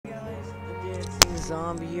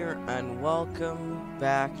Zombie here, and welcome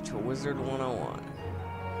back to Wizard101.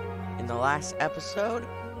 In the last episode,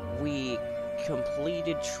 we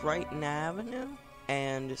completed Triton Avenue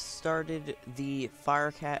and started the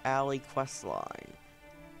Firecat Alley questline.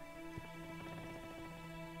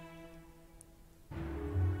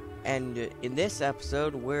 And in this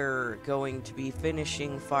episode, we're going to be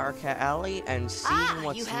finishing Firecat Alley and seeing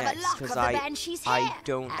what's next, because I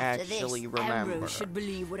don't actually remember. Ambrose should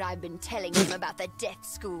believe what I've been telling him about the death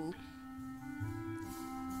school.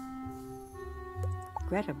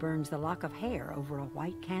 Greta burns the lock of hair over a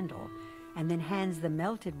white candle and then hands the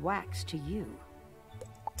melted wax to you.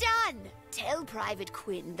 Done! Tell Private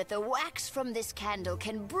Quinn that the wax from this candle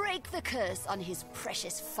can break the curse on his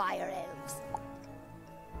precious fire elves.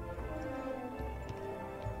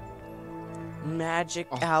 Magic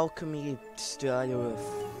alchemy stuff.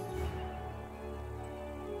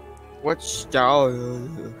 What stuff?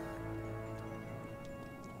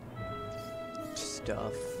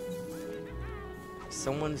 Stuff.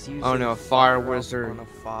 Someone's using fire wizard on a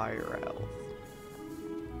fire elf.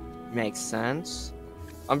 Makes sense.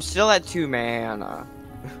 I'm still at 2 mana.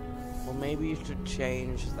 Well, maybe you should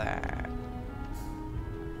change that.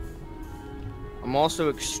 I'm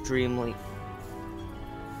also extremely...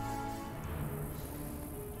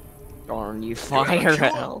 Darn you, fire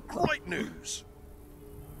elf. Great news.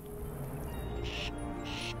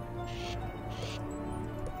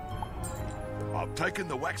 I've taken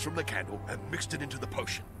the wax from the candle and mixed it into the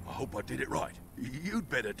potion. I hope I did it right. You'd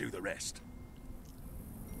better do the rest.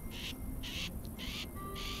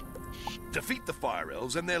 Defeat the Fire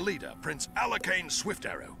Elves and their leader, Prince Alacane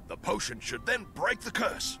Swiftarrow. The potion should then break the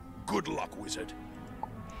curse. Good luck, wizard.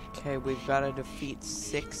 Okay, we've got to defeat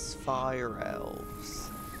 6 fire elves.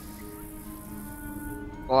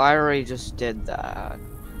 Well, I already just did that.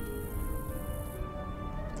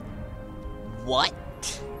 What?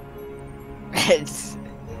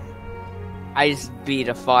 I just beat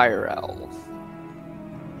a fire elf.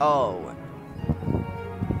 Oh.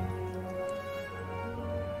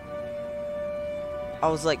 I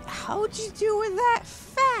was like, how'd you do it that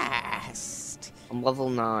fast? I'm level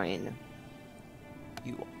 9.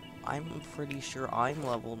 I'm pretty sure I'm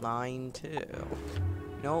level 9 too.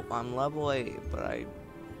 Nope, I'm level 8, but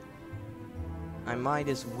I might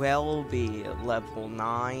as well be at level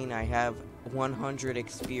 9. I have 100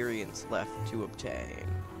 experience left to obtain.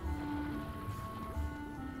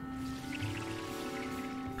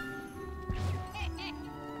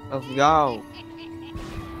 Let's go.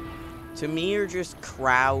 To me, you're just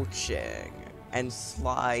crouching and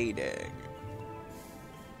sliding.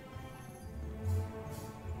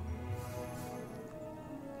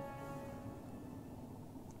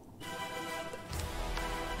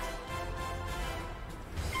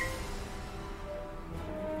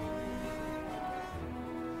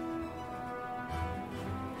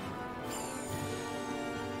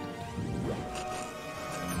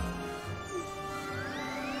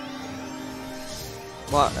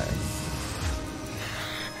 What?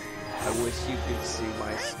 I wish you could see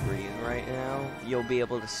my screen right now. You'll be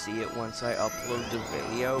able to see it once I upload the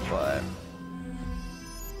video, but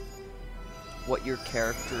what your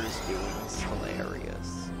character is doing is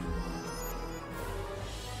hilarious.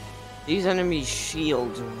 These enemy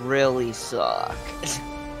shields really suck.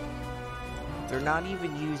 They're not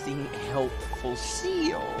even using helpful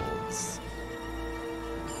shields.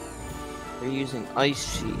 They're using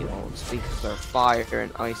ice shields because they're fire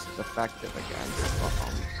and ice is effective against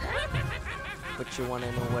them. But you want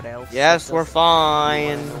to know what else? Yes, we're fine.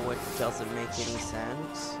 You want to know what doesn't make any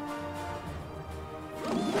sense?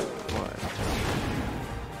 What?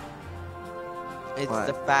 It's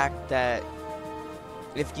the fact that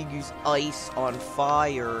if you use ice on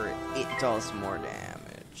fire, it does more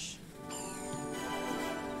damage.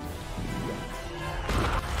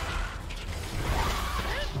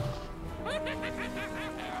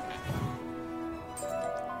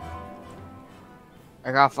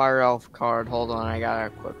 I got fire elf card. Hold on, I gotta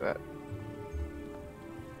equip it.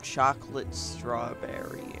 Chocolate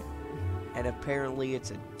strawberry. And apparently it's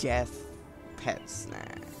a death pet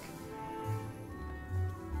snack.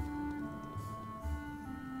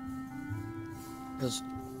 Because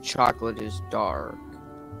chocolate is dark.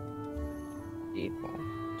 Evil.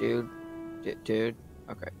 Dude. Dude.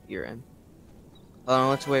 Okay, you're in. Hold on,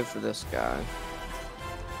 let's wait for this guy.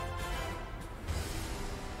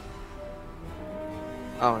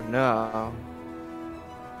 Oh no.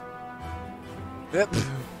 Yep.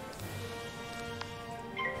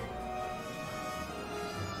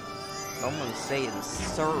 Someone's saying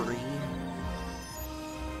Surrey.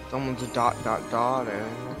 Someone's a ...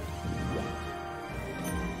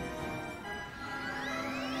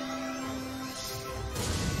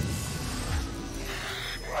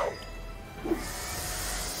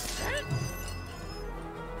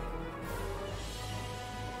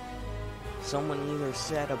 someone either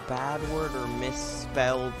said a bad word or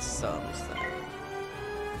misspelled something.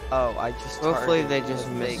 Oh, I just Hopefully they targeted just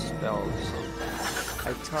the big- misspelled something.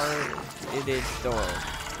 I targeted the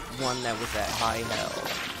one that was at high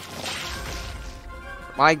health.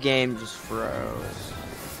 My game just froze.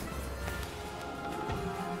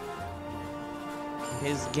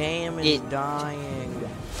 His game is dying.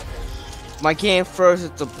 My game froze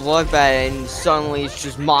at the bloodbath and suddenly it's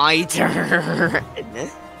just my turn.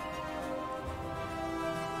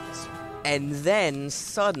 And then,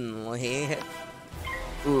 suddenly...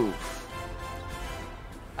 Oof.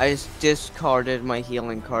 I just discarded my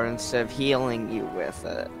healing card instead of healing you with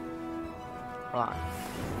it. Ah,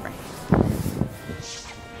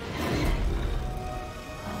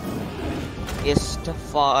 It's the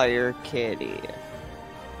fire kitty.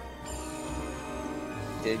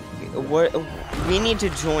 What? We need to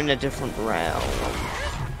join a different round.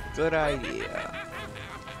 good idea.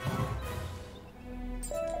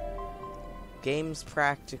 Game's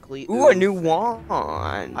practically... Ooh, a oof. new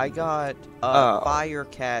wand. I got a Oh. fire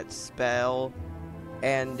cat spell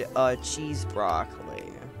and a cheese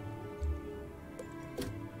broccoli.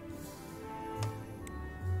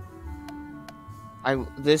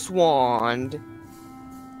 This wand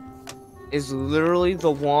is literally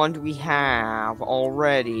the wand we have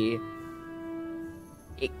already,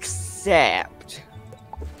 except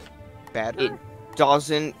Better? it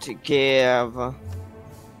doesn't give.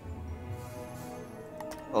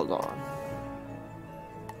 Hold on.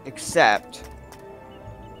 Except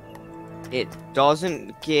it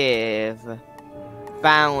doesn't give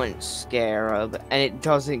balance scarab and it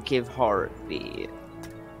doesn't give heartbeat.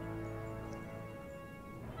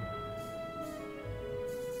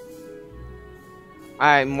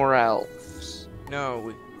 Alright, more elves. No,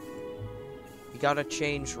 we gotta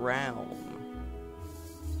change realm.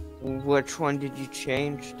 Which one did you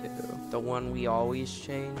change to? The one we always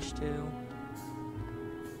change to.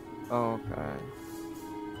 Okay.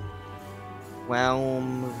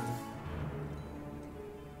 Well,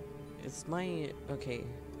 It's my... Okay,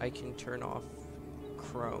 I can turn off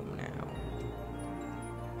Chrome now.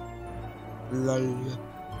 lol.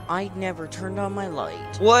 I never turned on my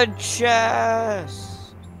light. Wood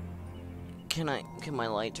chest. Can my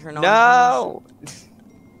light turn on? No. please?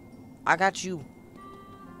 I got you.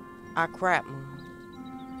 Ah, crap.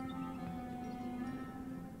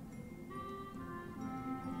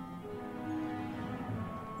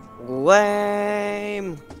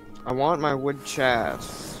 Lame. I want my wood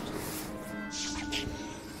chest.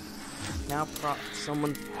 Now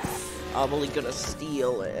someone probably gonna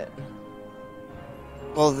steal it.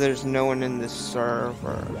 Well, there's no one in this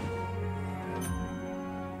server.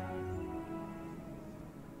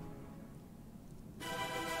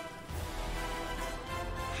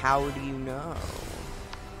 How do you know?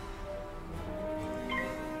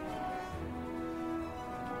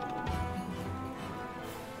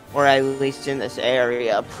 Or at least in this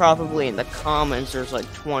area. Probably in the comments there's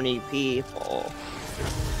like 20 people.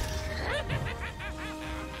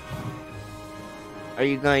 Are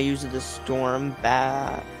you gonna use the storm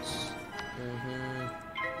bats?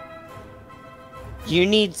 You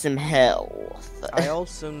need some health. I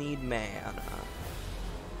also need mana.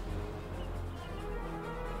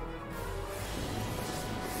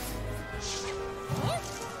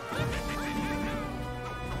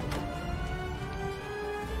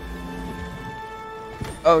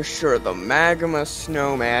 Oh sure, the magma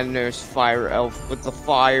snowman knows fire elf, but the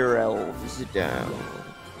fire elves don't.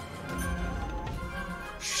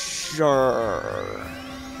 Sure.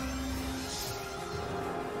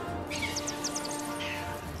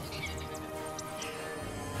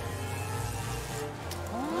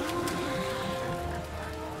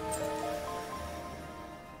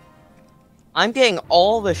 I'm getting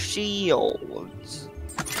all the shields.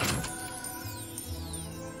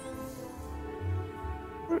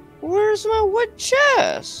 Where's my wood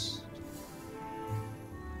chest?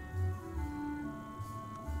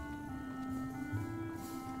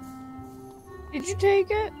 Did you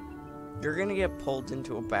take it? You're gonna get pulled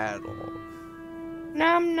into a battle. No,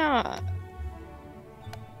 I'm not.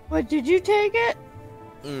 What, did you take it?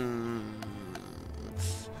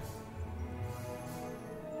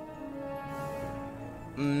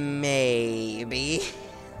 Maybe.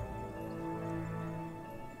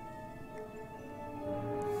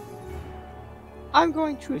 I'm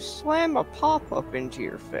going to slam a pop-up into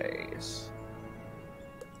your face.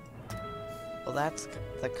 Well, that's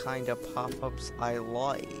the kind of pop-ups I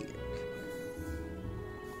like.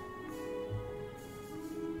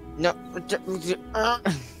 No.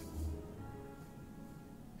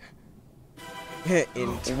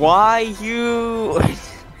 Into Why you?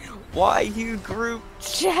 Why you group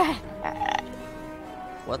chat?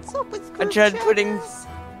 What's up with I group tried chat putting. now?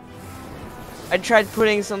 I tried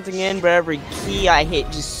putting something in, but every key I hit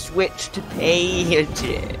just switched to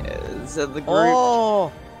pages of the group.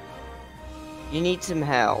 Oh! You need some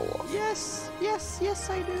help. Yes, yes, yes,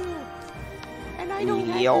 I do. And I don't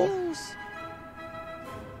Yo. have news.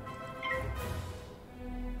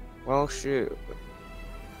 Well, shoot.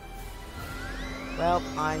 Well,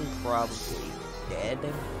 I'm probably dead.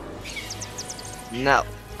 No,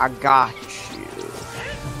 I got you.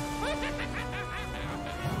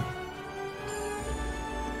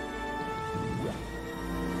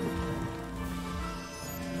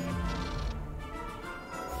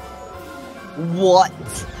 What?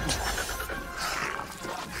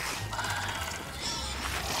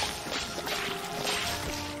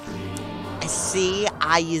 See,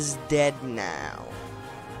 I is dead now.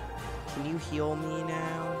 Can you heal me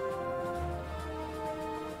now?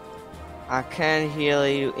 I can heal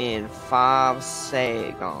you in 5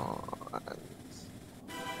 seconds.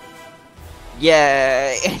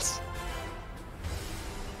 Yes.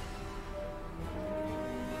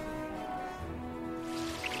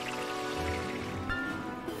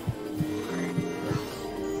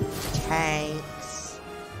 Thanks.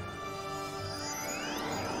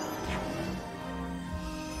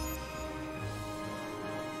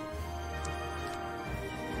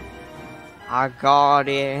 I got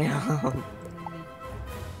it.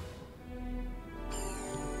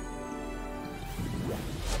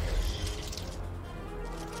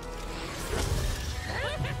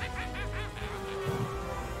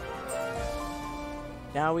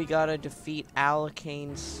 Now we gotta defeat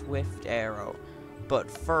Alakane's Swift Arrow.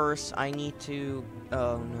 But first, I need to...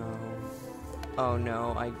 Oh no. Oh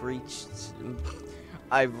no, I've reached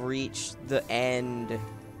the end.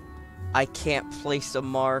 I can't place a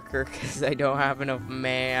marker because I don't have enough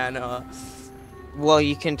mana. Well,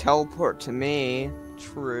 you can teleport to me.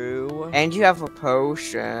 True. And you have a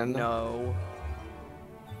potion. No.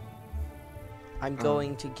 I'm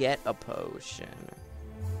going to get a potion.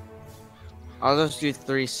 I'll just do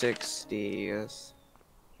 360s.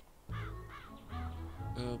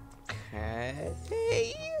 Okay.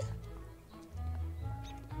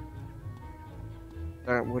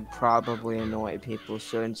 That would probably annoy people,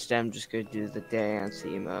 so instead I'm just gonna do the dance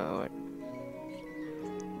emote.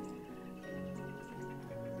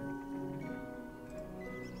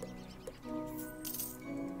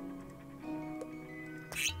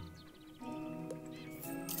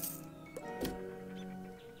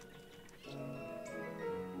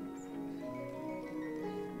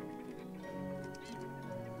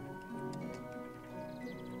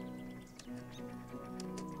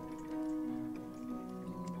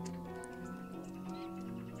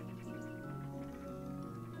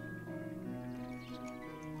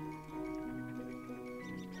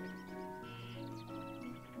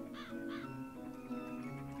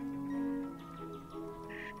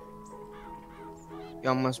 You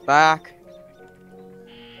almost back?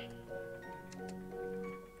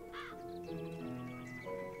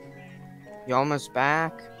 You almost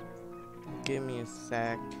back? Give me a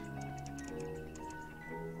sec.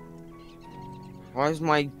 Why is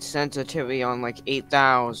my sensitivity on like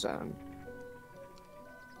 8,000?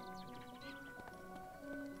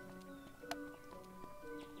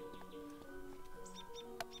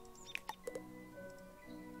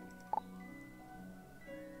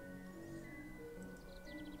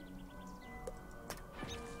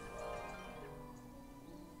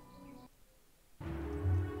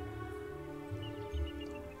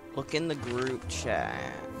 Look in the group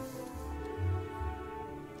chat.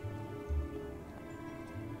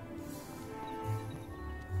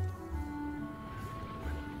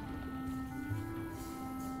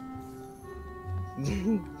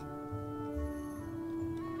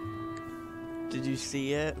 Did you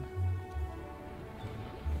see it?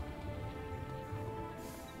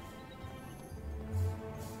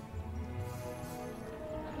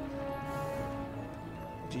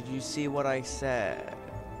 Did you see what I said?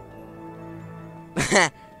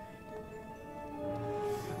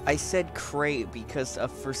 I said crate because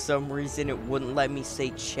for some reason it wouldn't let me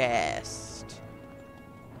say chest.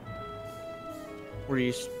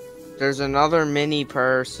 There's another mini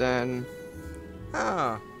person.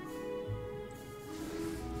 Huh.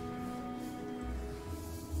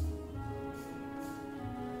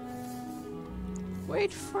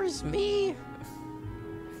 Wait for me.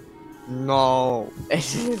 No.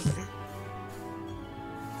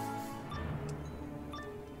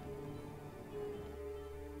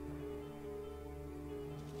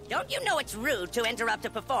 Don't you know it's rude to interrupt a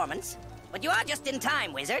performance? But you are just in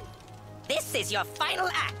time, Wizard. This is your final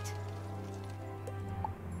act.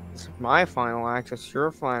 my final act, it's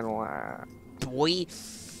your final act. Boy.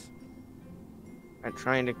 And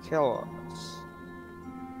trying to kill us.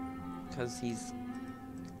 Because he's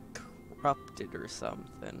corrupted or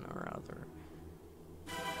something or other.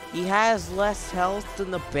 He has less health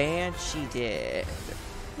than the Banshee did.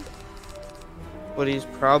 But he's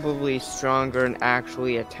probably stronger and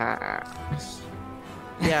actually attacks.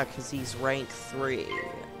 Yeah, because he's rank 3.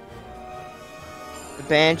 The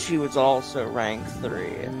Banshee was also rank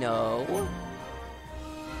 3. No.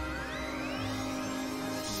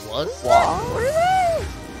 Was What? Were they?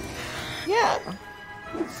 Yeah.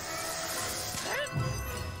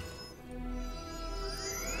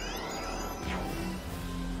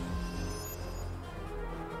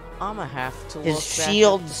 I'ma have to look His back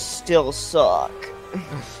shields still suck.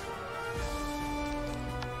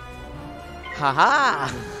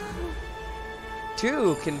 Haha!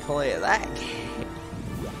 2 can play that game.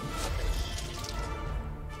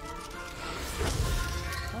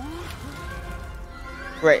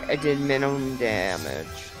 Right, I did minimum damage.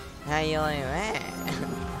 How you like that?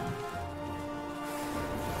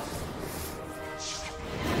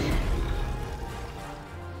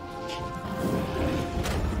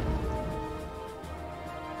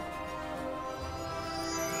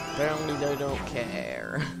 Apparently they don't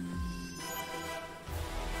care.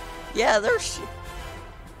 Yeah,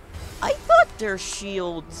 I thought their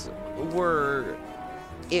shields were...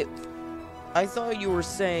 I thought you were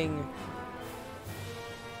saying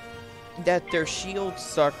that their shields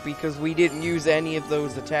suck because we didn't use any of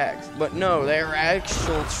those attacks. But no, they're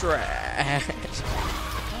actual trash.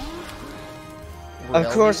 Of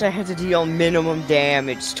course I had to deal minimum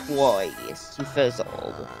damage twice. He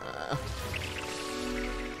fizzled.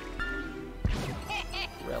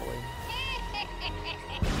 Really?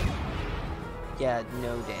 Yeah,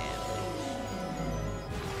 no damage.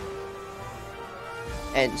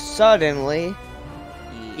 And suddenly,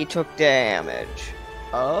 he took damage.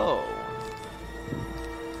 Oh.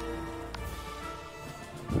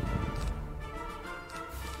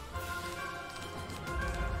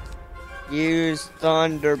 Use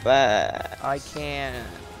Thunderbat. I can't.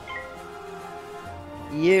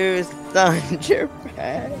 Use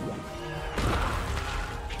Thunderbat.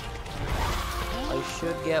 I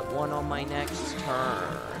should get one on my next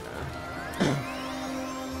turn.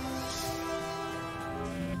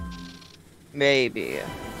 Maybe.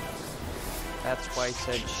 That's why I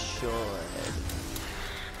said should.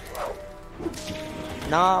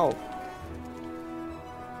 No.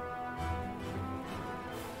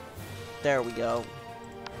 There we go.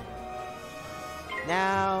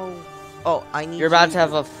 Now... Oh, I need You're about to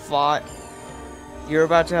have a You're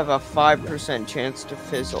about to have a 5% chance to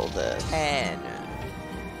fizzle this.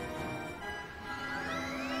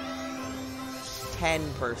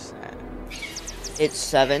 10%. It's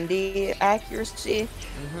 70 accuracy?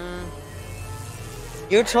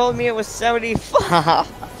 Mm-hmm. You told me it was 75.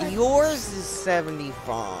 Yours is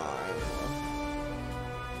 75.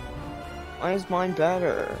 Why is mine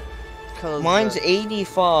better? Mine's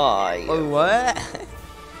 85. Oh, what?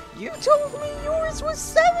 You told me yours was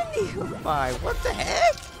 75. What the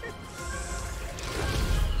heck?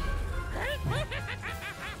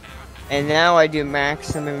 And now I do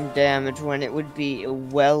maximum damage when it would be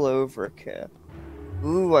well overkill.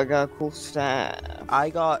 Ooh, I got a cool staff.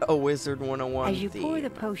 I got a Wizard101 As you theme. pour the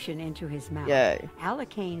potion into his mouth, Yay.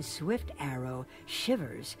 Alakane's swift arrow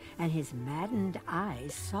shivers and his maddened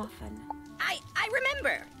eyes soften. I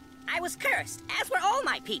remember. I was cursed, as were all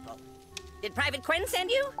my people. Did Private Quinn send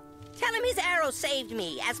you? Tell him his arrow saved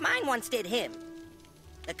me, as mine once did him.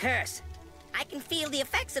 The curse. I can feel the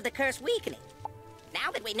effects of the curse weakening. Now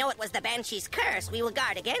that we know it was the Banshee's curse, we will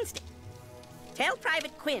guard against it. Tell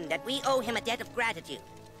Private Quinn that we owe him a debt of gratitude.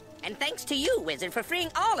 And thanks to you, Wizard, for freeing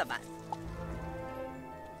all of us.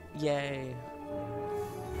 Yay.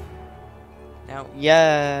 Now,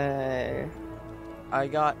 Yay. I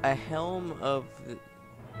got a Helm of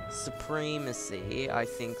Supremacy, I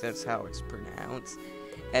think that's how it's pronounced,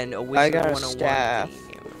 and a I got a Wizard101 staff.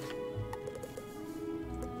 theme.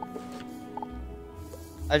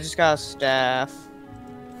 I just got a staff.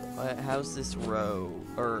 How's this row,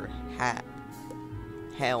 or hat,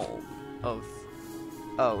 helm of,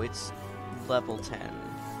 oh, it's level 10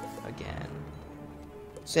 again.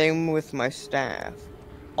 Same with my staff.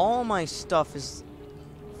 All my stuff is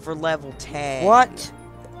for level 10. What?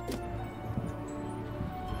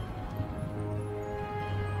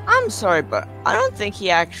 I'm sorry, but I don't think he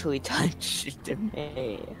actually touched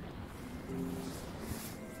me.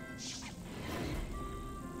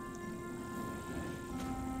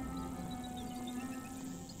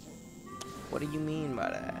 What do you mean by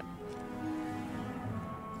that?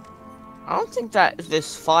 I don't think that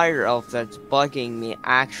this fire elf that's bugging me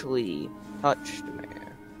actually touched me.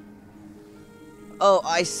 Oh,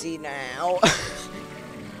 I see now.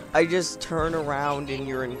 I just turn around and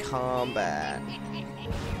you're in combat.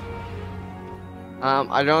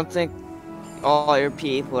 I don't think all your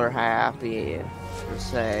people are happy, per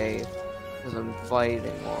se, because I'm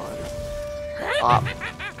fighting one. Oh,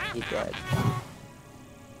 he dead.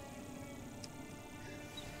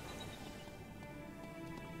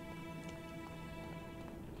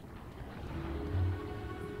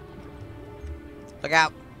 Look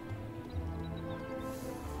out.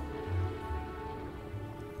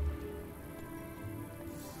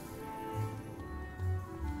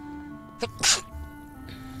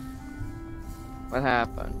 What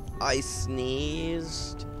happened? I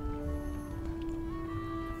sneezed.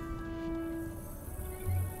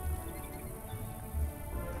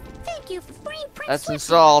 Thank you for freeing Prince That's Swift.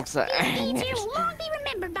 insulting. These deeds will long be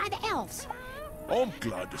remembered by the elves. I'm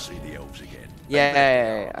glad to see the elves again.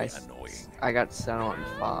 Yay! Annoying. I got set on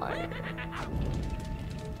fire.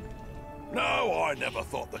 No, I never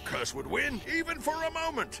thought the curse would win, even for a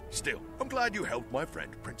moment. Still, I'm glad you helped my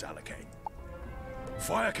friend, Prince Alakane.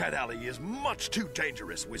 Firecat Alley is much too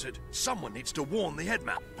dangerous, Wizard. Someone needs to warn the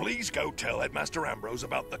headmaster. Please go tell Headmaster Ambrose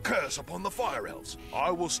about the curse upon the Fire Elves. I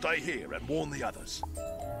will stay here and warn the others.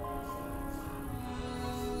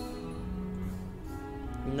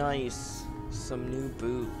 Nice. Some new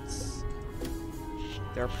boots.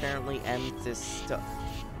 They're apparently amethyst stuff.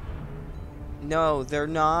 No, they're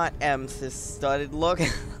not amethyst studded. Look.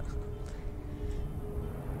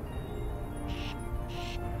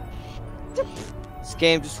 This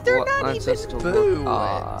game just They're not wants even us to boots. look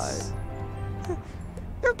odd.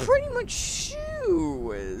 They're pretty much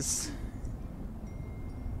shoes.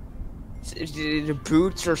 The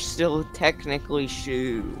boots are still technically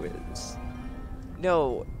shoes.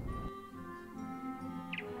 No.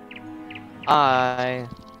 I.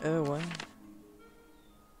 Oh, what?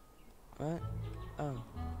 What? Oh.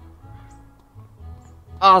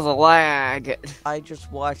 Oh, the lag. I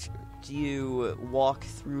just watched you walk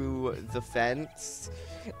through the fence.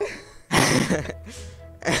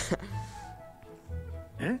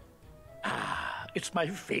 Eh? Ah, it's my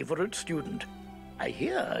favorite student. I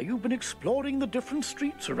hear you've been exploring the different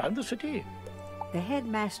streets around the city. The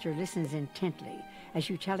headmaster listens intently as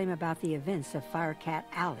you tell him about the events of Firecat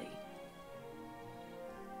Alley.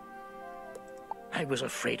 I was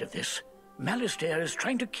afraid of this. Malistaire is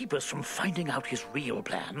trying to keep us from finding out his real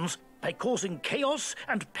plans by causing chaos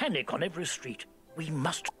and panic on every street. We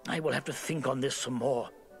must. I will have to think on this some more.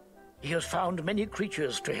 He has found many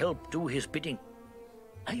creatures to help do his bidding.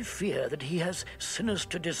 I fear that he has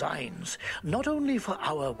sinister designs, not only for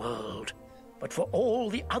our world, but for all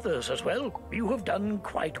the others as well. You have done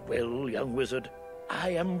quite well, young wizard. I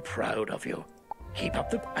am proud of you. Keep up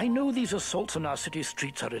the... I know these assaults on our city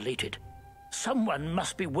streets are related. Someone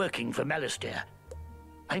must be working for Malistaire.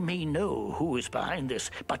 I may know who is behind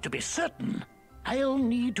this, but to be certain, I'll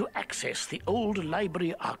need to access the old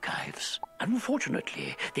library archives.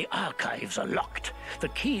 Unfortunately, the archives are locked. The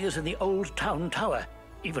key is in the old town tower.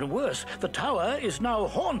 Even worse, the tower is now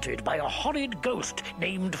haunted by a horrid ghost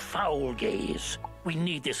named Foulgaze. We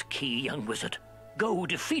need this key, young wizard. Go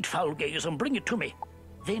defeat Foulgaze and bring it to me.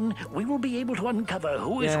 Then we will be able to uncover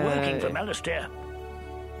who is working for Malistaire.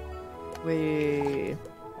 Wait.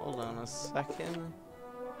 Hold on a second.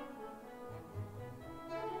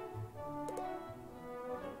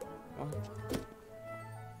 What?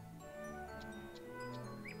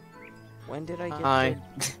 When did I get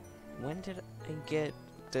when did I get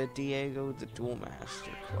the Diego the Duel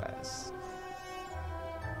Master quest?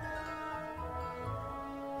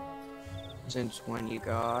 Since when you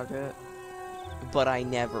got it? But I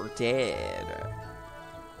never did.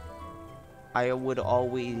 I would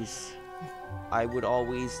always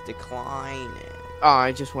decline it. Oh,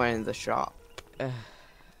 I just went in the shop.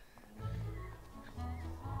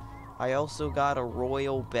 I also got a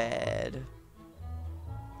royal bed.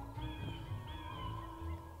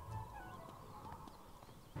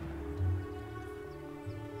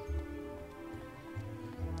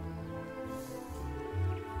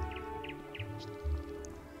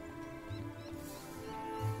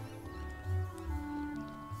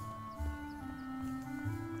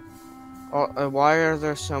 Why are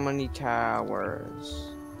there so many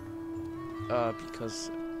towers? Because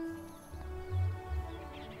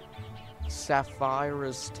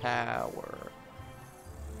Sapphira's Tower.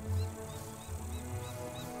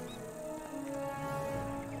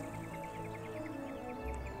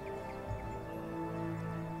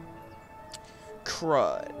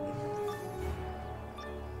 Crud.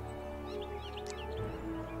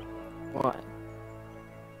 What?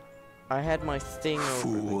 I had my thing over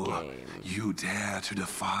Fool, the game. you dare to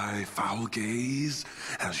defy foul gaze?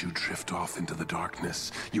 As you drift off into the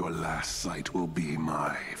darkness, your last sight will be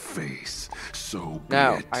my face. So be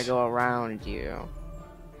No, it. I go around you.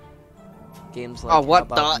 Games like Oh, what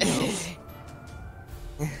How About the?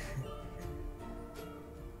 No?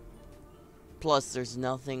 Plus, there's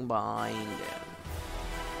nothing behind him.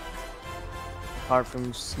 Apart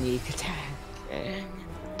from sneak attack.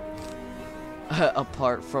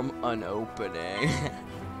 Apart from an opening.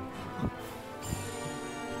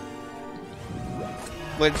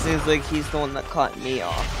 But it seems like he's the one that caught me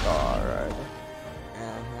off guard.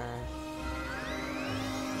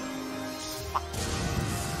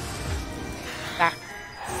 Ah.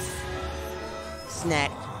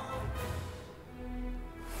 Snack.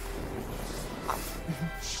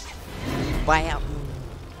 Wow.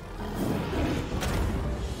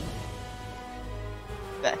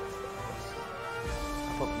 Back.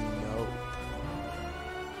 But no.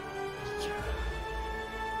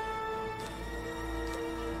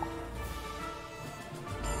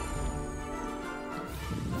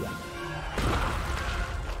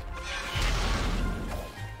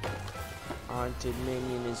 Haunted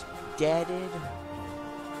minion is deaded.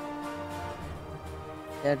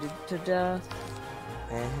 Deaded to death.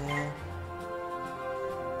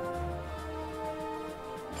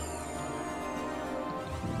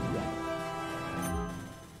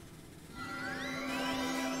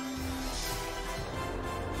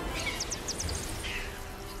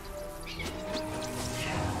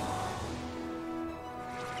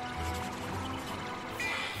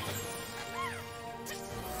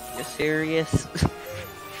 You serious?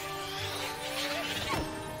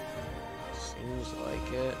 Seems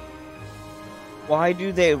like it. Why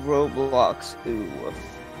do they Roblox ooh?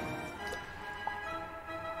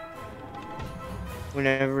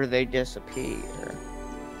 Whenever they disappear.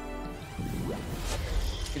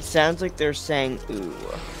 It sounds like they're saying ooh.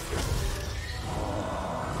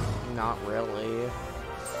 Not really.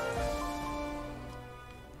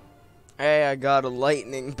 Hey, I got a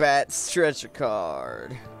lightning bat stretcher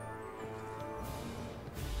card.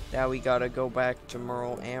 Now we gotta go back to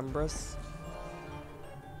Merle Ambrose.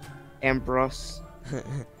 Ambrose.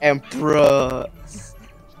 Ambrose.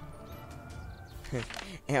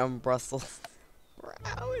 Brussels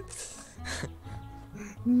sprouts.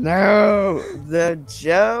 No, the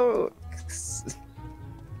jokes.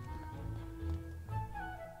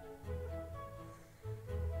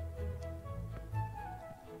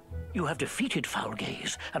 You have defeated Foul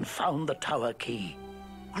Gaze and found the tower key.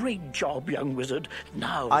 Great job, young wizard.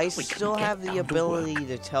 Now I we can still get have the down to ability work.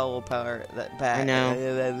 to teleport that back. I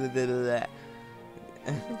know.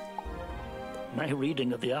 My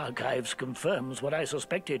reading of the archives confirms what I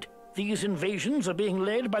suspected. These invasions are being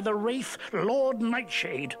led by the wraith Lord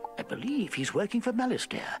Nightshade. I believe he's working for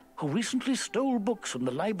Malistaire, who recently stole books from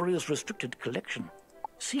the library's restricted collection.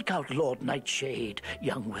 Seek out Lord Nightshade,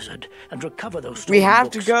 young wizard, and recover those stolen We have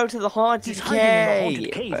books. to go to the haunted He's hiding in the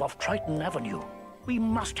haunted cave. cave off Triton Avenue. We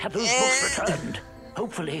must have those books returned.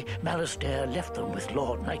 Hopefully, Malistaire left them with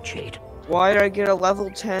Lord Nightshade. Why did I get a level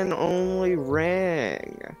 10 only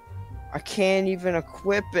ring? I can't even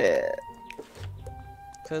equip it.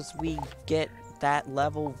 Because we get that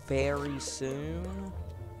level very soon.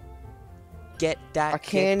 Get that I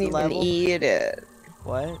can't kick even level. eat it.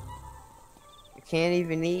 What? I can't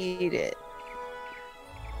even eat it.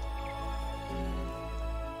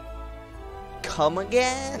 Come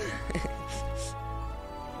again?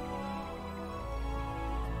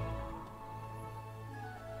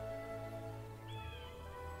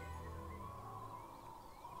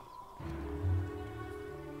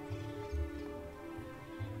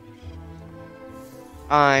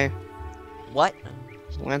 What?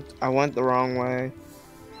 I went the wrong way.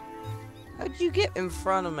 How'd you get in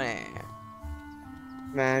front of me?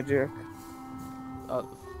 Magic. Oh.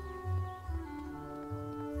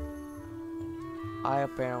 I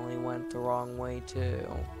apparently went the wrong way too.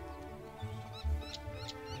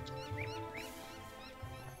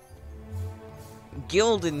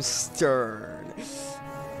 Guildenstern.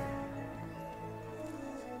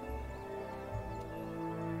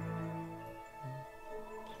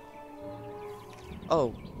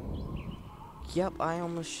 Oh. Yep, I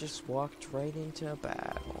almost just walked right into a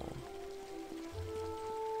battle.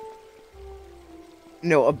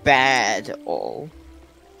 No, a bad all.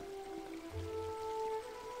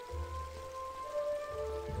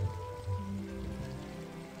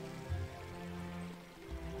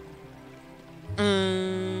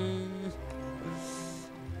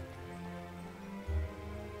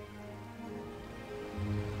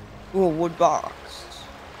 Ooh, a wood box.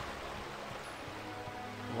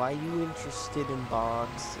 Why are you interested in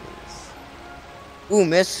boxes? Ooh,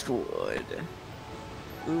 Mistwood.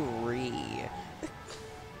 Ooh-ree.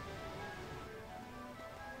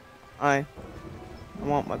 I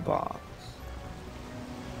want my box.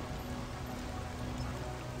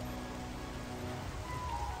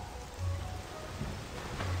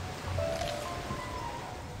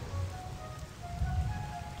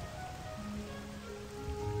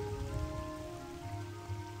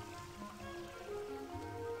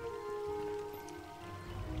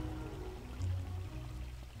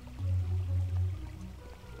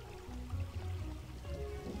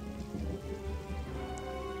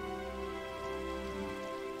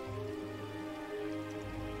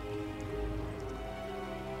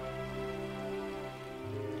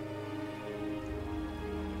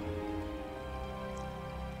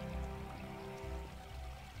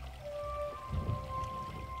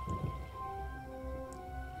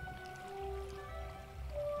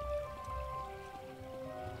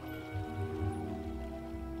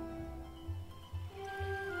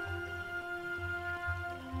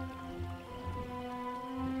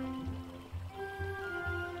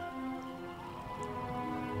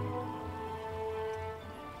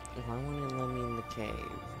 Why won't it let me in the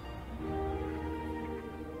cave?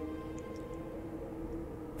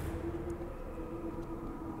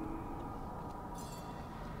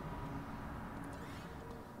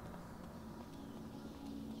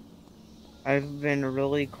 I've been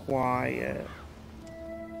really quiet.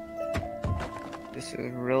 This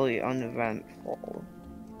is really uneventful.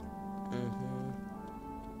 Mm-hmm.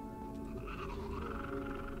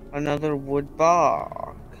 Another wood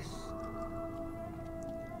box.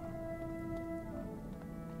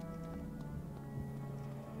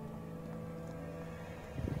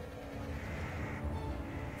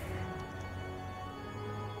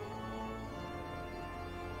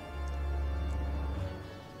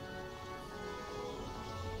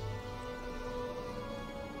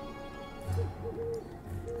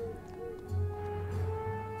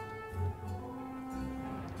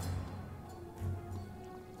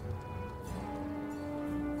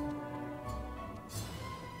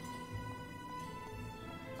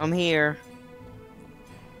 I'm here.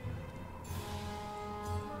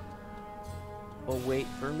 Well, wait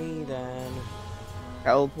for me then.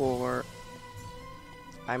 Teleport.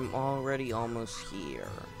 I'm already almost here.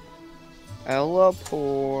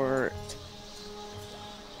 Teleport.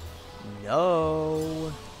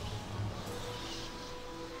 No.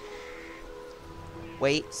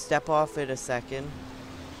 Wait, step off it a second.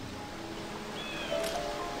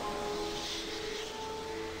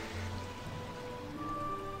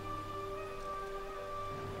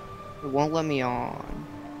 It won't let me on.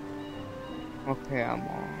 Okay, I'm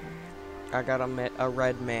on. I got a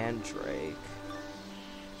red mandrake.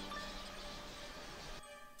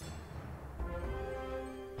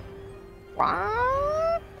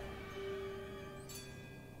 What?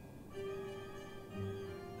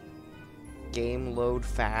 Game load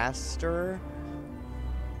faster?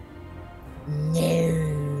 No.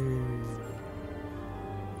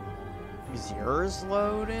 Is yours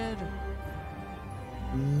loaded?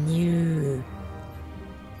 No.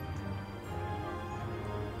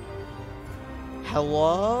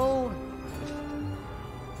 Hello?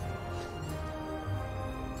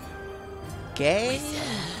 Game?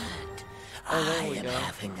 Oh, there we I am go.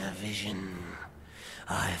 having a vision.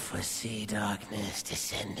 I foresee darkness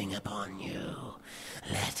descending upon you.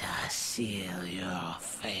 Let us seal your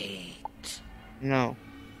fate. No.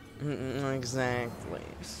 Exactly.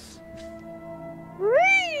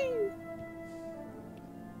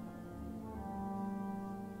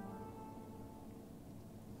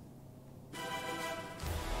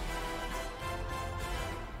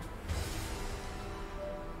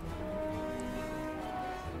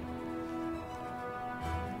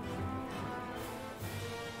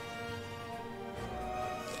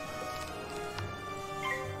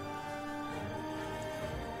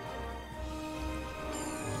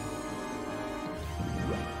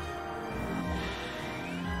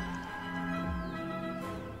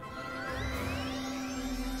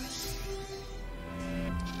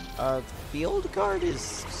 Field guard is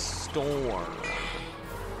Storm.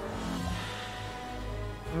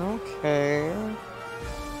 Okay.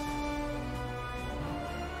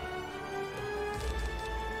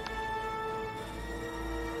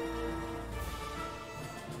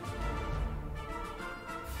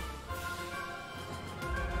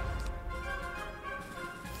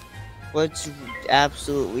 Let's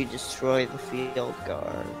absolutely destroy the field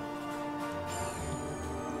guard.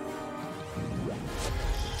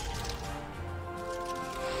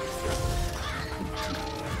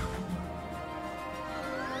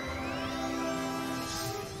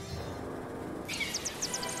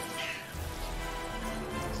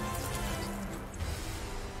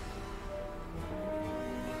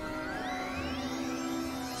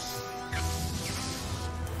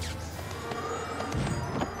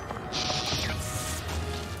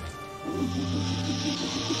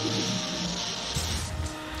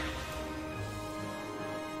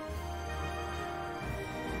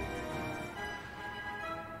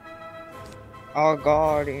 Oh,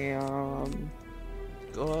 Guardian.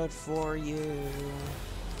 Good for you.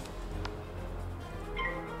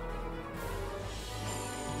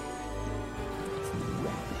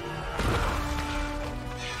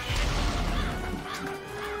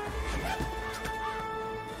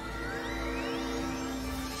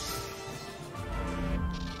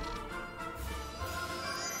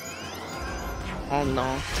 Oh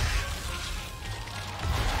no.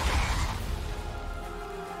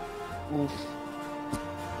 Oof.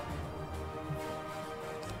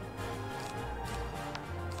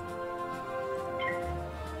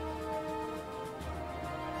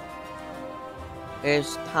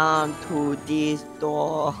 It's time to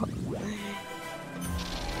destroy.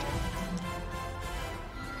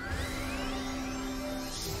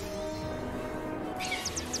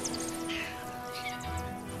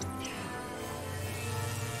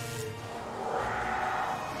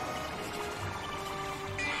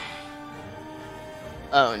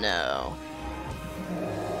 Oh no.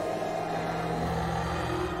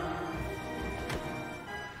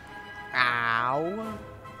 Ow.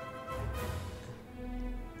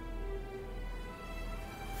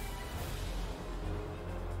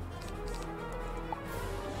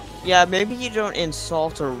 Yeah, maybe you don't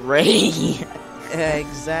insult a Ray.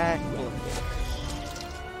 Exactly.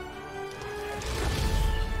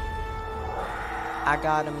 I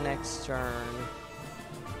got him next turn.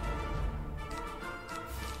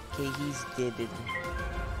 Okay, he's dead.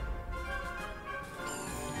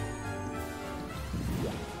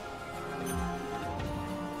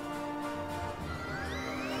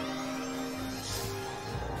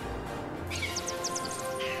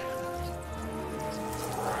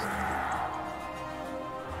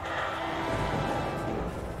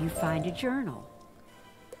 You find a journal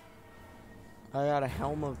I got a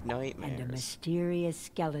helm of and a nightmares. mysterious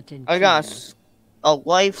skeleton. I got key. a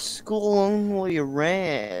life school only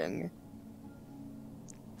ring.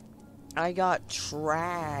 I got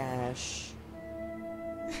trash.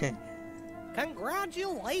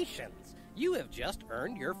 Congratulations! You have just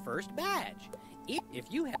earned your first badge. If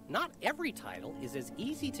you have not every title is as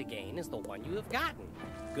easy to gain as the one you have gotten.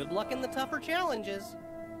 Good luck in the tougher challenges.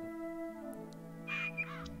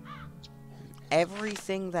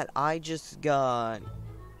 Everything that I just got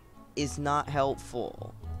is not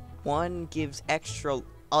helpful. One gives extra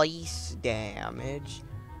ice damage,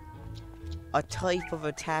 a type of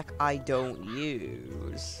attack I don't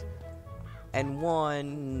use, and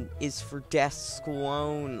one is for death school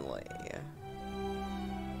only.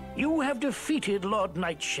 You have defeated Lord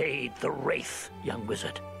Nightshade, the Wraith, young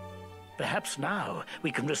wizard. Perhaps now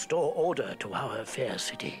we can restore order to our fair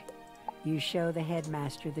city. You show the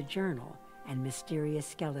headmaster the journal and mysterious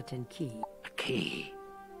skeleton key. A key.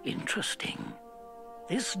 Interesting.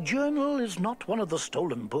 This journal is not one of the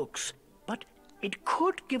stolen books, but it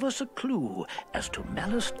could give us a clue as to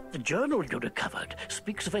Malice. The journal you recovered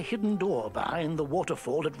speaks of a hidden door behind the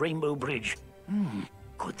waterfall at Rainbow Bridge.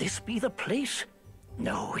 Could this be the place?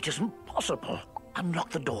 No, it isn't possible. Unlock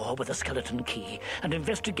the door with a skeleton key and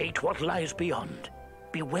investigate what lies beyond.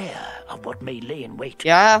 Beware of what may lay in wait.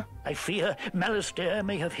 Yeah? I fear Malistaire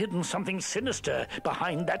may have hidden something sinister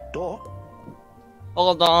behind that door.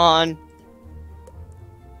 Hold on.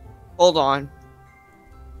 Hold on.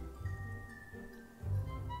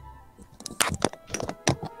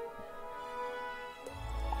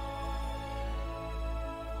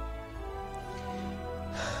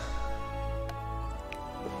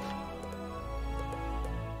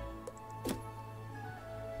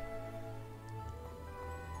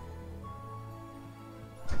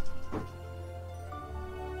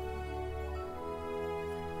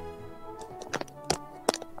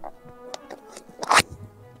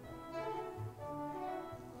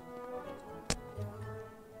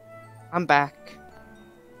 I'm back.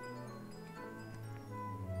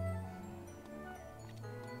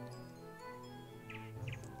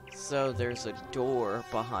 So there's a door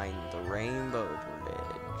behind the Rainbow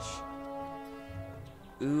Bridge.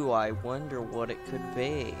 Ooh, I wonder what it could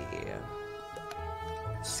be.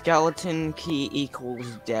 Skeleton key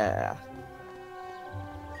equals death.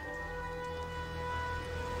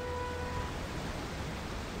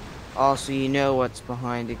 Also, you know what's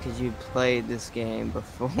behind it because you played this game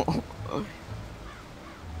before.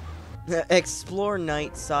 Explore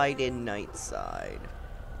Nightside in Nightside.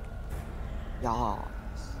 Yas.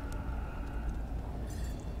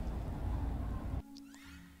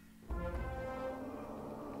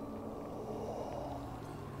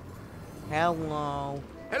 Hello.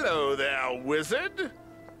 Hello there, wizard.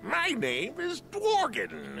 My name is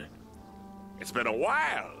Dworgen. It's been a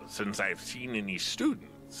while since I've seen any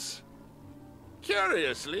students.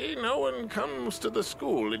 Curiously, no one comes to the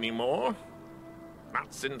school anymore.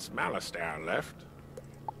 Not since Malistaire left.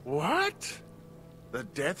 What? The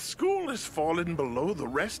Death School has fallen below the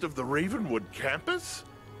rest of the Ravenwood campus?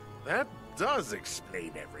 That does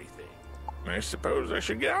explain everything. I suppose I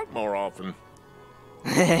should get out more often.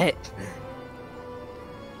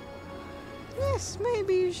 Yes,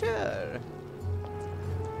 maybe you should.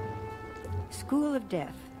 School of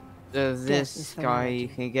Death. This guy, you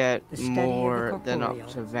can get more than up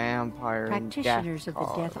to vampire and death Practitioners of the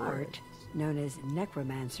death cards. art, known as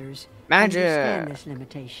necromancers, Magic. understand this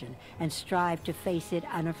limitation and strive to face it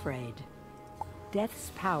unafraid.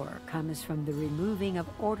 Death's power comes from the removing of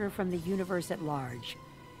order from the universe at large.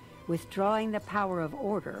 Withdrawing the power of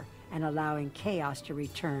order and allowing chaos to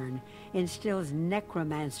return instills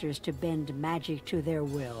necromancers to bend magic to their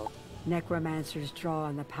will. Necromancers draw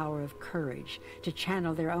on the power of courage to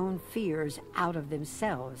channel their own fears out of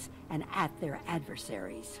themselves and at their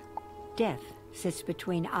adversaries. Death sits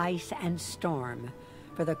between ice and storm,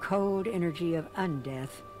 for the cold energy of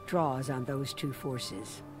undeath draws on those two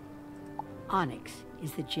forces. Onyx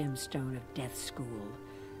is the gemstone of Death School,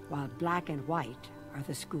 while black and white are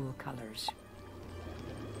the school colors.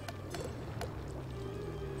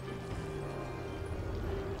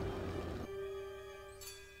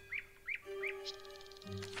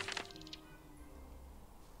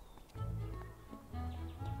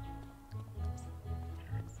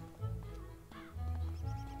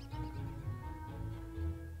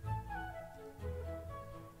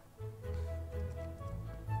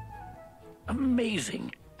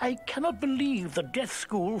 Amazing. I cannot believe the Death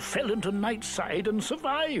School fell into Nightside and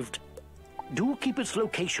survived. Do keep its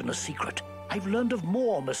location a secret. I've learned of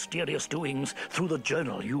more mysterious doings through the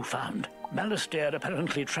journal you found. Malistaire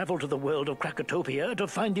apparently traveled to the world of Krokotopia to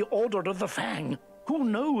find the Order of the Fang. Who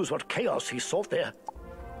knows what chaos he sought there?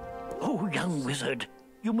 Oh, young wizard,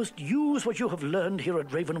 you must use what you have learned here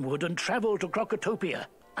at Ravenwood and travel to Krokotopia.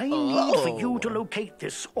 I need for you to locate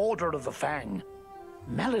this Order of the Fang.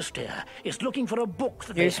 Malistaire is looking for a book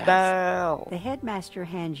that they have. The headmaster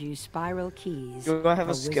hands you spiral keys. Do I have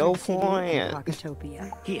a skill Wizard City point? and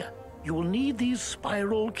Krokotopia. Here, you will need these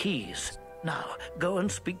spiral keys. Now, go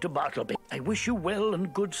and speak to Bartleby. I wish you well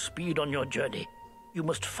and good speed on your journey. You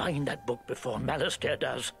must find that book before Malistaire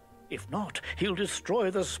does. If not, he'll destroy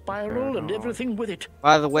the spiral and everything with it.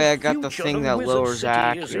 By the way, I got the future thing of that Wizard lowers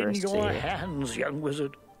City is in accuracy. your hands, young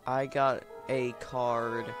wizard. I got a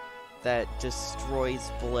card that destroys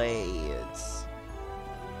blades.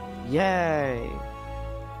 Yay!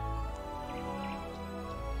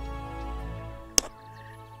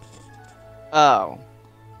 Oh.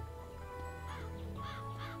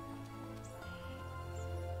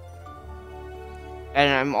 And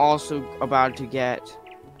I'm also about to get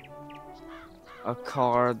a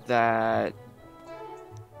card that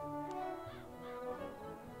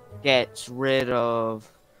gets rid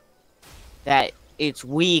of that its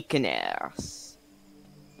weakness.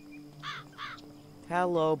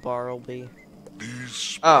 Hello, Bartleby.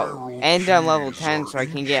 Oh, and I'm level 10, so I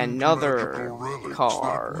can get another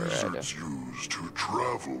card. Wizards use to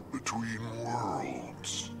travel between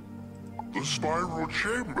worlds. The spiral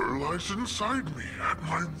chamber lies inside me, at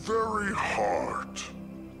my very heart.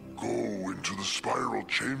 Go into the spiral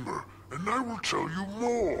chamber, and I will tell you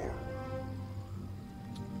more.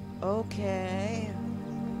 Okay.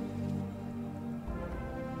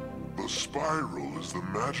 The spiral is the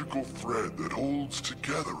magical thread that holds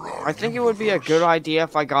together our I think it would be a good idea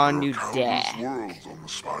if I got a new There are deck. countless worlds on the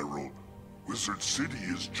spiral. Wizard City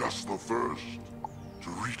is just the first. To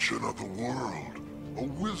reach another world, a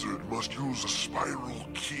wizard must use a spiral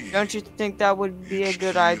key. Don't you think that would be a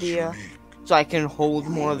good idea? So I can hold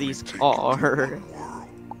more of these cards.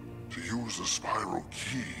 To use the spiral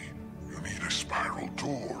key, you need a spiral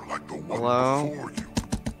door like the one Hello? before you.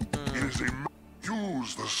 It is a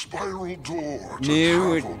use the spiral door to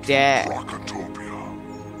New travel deck. to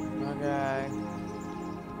Krokotopia. Okay.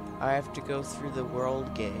 I have to go through the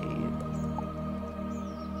world gate.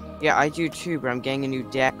 Yeah, I do too, but I'm getting a new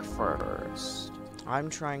deck first. I'm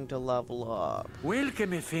trying to level up.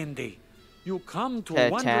 Welcome, Effendi. You come to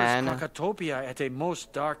Titan. wondrous Krokotopia at a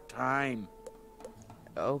most dark time.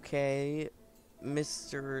 Okay,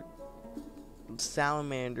 Mr.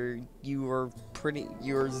 Salamander, you are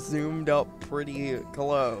zoomed up pretty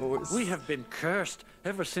close. We have been cursed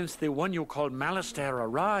ever since the one you call Malistaire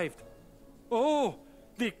arrived. Oh,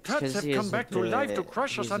 the cuts have come back to life to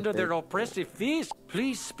crush us under their oppressive fist.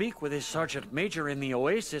 Please speak with a sergeant major in the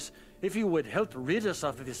Oasis if you would help rid us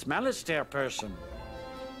of this Malistaire person.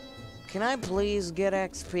 Can I please get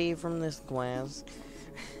XP from this quest?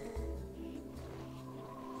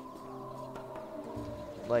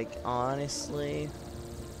 Like, honestly.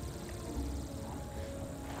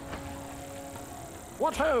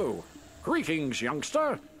 What ho! Greetings,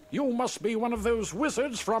 youngster. You must be one of those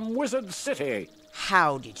wizards from Wizard City.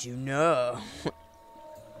 How did you know?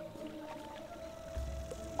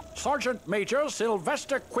 Sergeant Major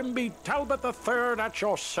Sylvester Quimby Talbot III at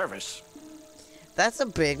your service. That's a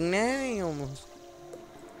big name.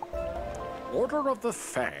 Order of the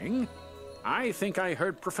Fang? I think I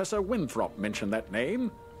heard Professor Winthrop mention that name.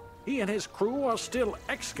 He and his crew are still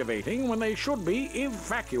excavating when they should be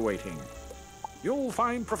evacuating. You'll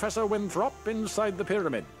find Professor Winthrop inside the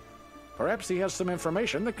pyramid. Perhaps he has some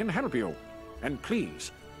information that can help you. And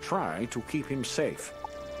please, try to keep him safe.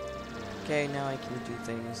 Okay, now I can do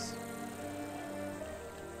things.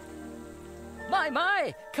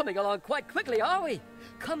 My! Coming along quite quickly, are we?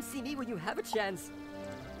 Come see me when you have a chance.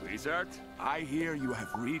 Wizard, I hear you have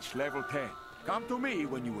reached level 10. Come to me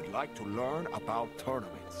when you would like to learn about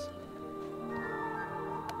tournaments.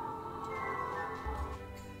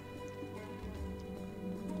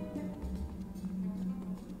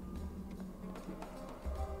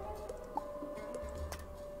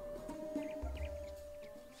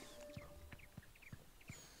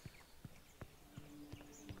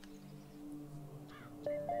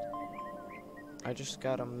 I just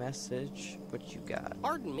got a message. What you got?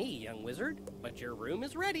 Pardon me, young wizard, but your room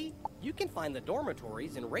is ready. You can find the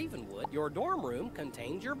dormitories in Ravenwood. Your dorm room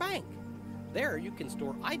contains your bank. There you can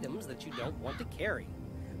store items that you don't want to carry.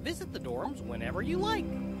 Visit the dorms whenever you like.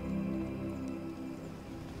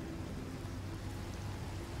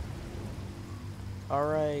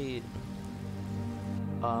 Alright.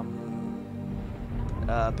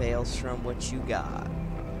 Baelstrom, what you got?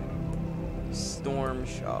 Storm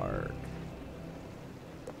Shard.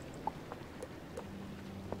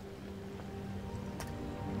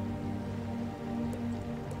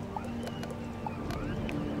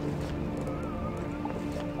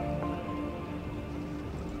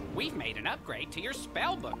 We've made an upgrade to your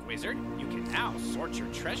spellbook, wizard. You can now sort your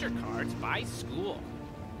treasure cards by school.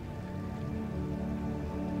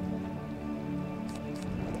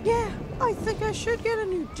 Yeah, I think I should get a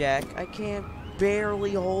new deck. I can't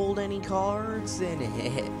barely hold any cards in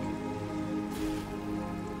it.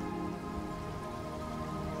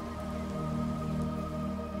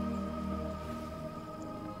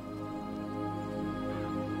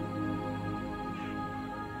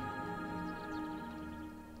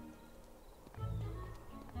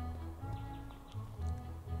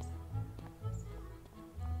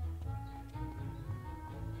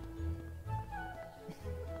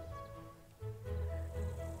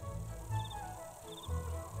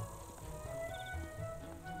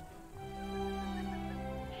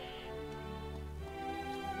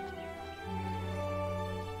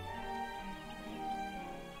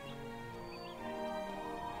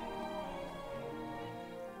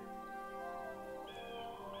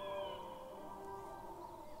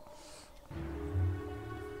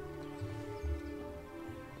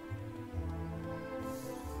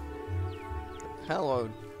 Hello,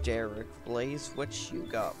 Derek Blaze. What you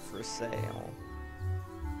got for sale?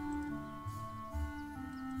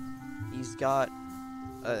 He's got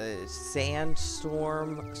a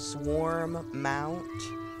Sandstorm Swarm mount.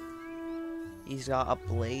 He's got a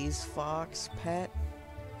Blaze Fox pet.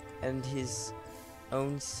 And his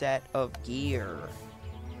own set of gear.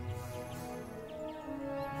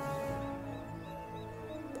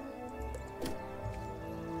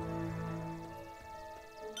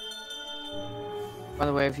 By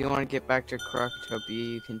the way, if you want to get back to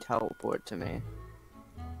Krokotopia, you can teleport to me.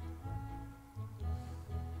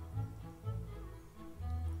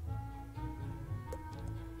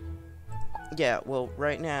 Yeah, well,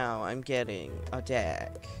 right now I'm getting a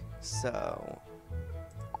deck, so...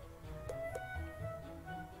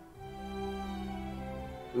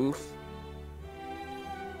 Oof.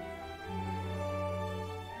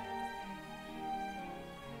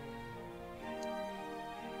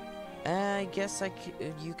 I guess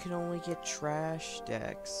you can only get trash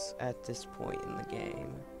decks at this point in the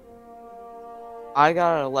game. I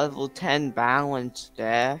got a level 10 balance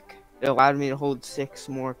deck. It allowed me to hold 6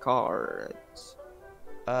 more cards.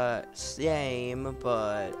 Same,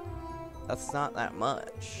 but that's not that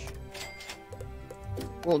much.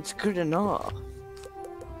 Well, it's good enough.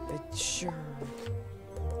 Sure.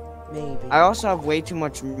 Maybe. I also have way too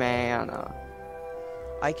much mana.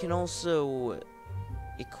 I can also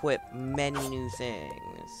equip many new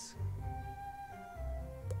things.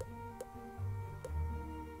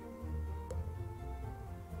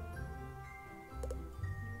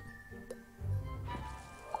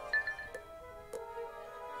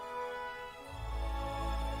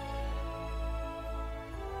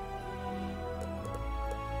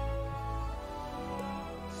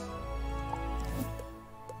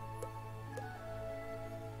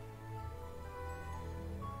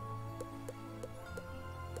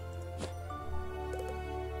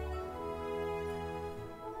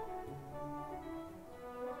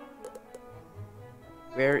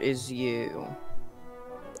 Where is you?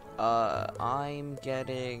 I'm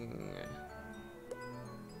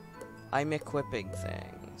equipping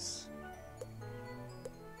things.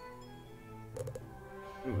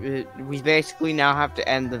 We basically now have to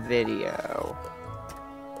end the video.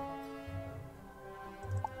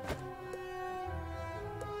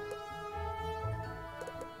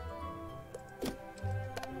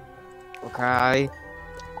 Okay.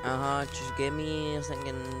 Just give me a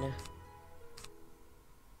second.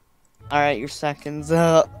 Alright, your second's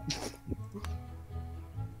up.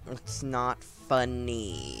 It's not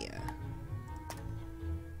funny.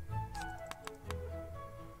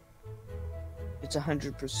 It's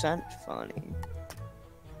 100% funny.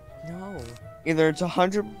 No. Either it's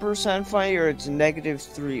 100% funny or it's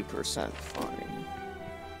 -3% funny.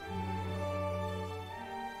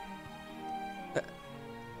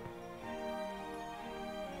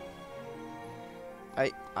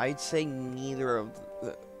 I'd say neither of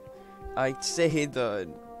the... I'd say the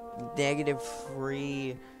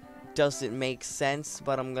 -3 doesn't make sense,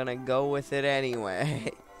 but I'm gonna go with it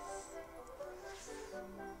anyway.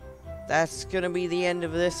 That's gonna be the end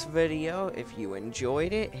of this video. If you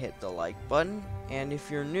enjoyed it, hit the like button, and if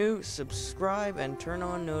you're new, subscribe and turn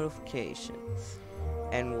on notifications.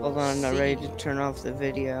 And we'll Hold on, I'm not ready to turn off the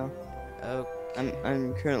video. Okay.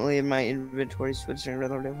 I'm currently in my inventory switching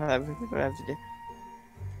relative. What I have to do.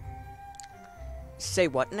 Say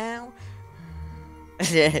what now?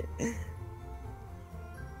 Okay,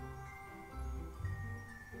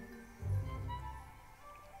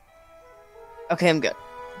 I'm good.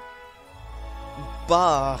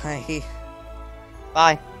 Bye.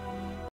 Bye.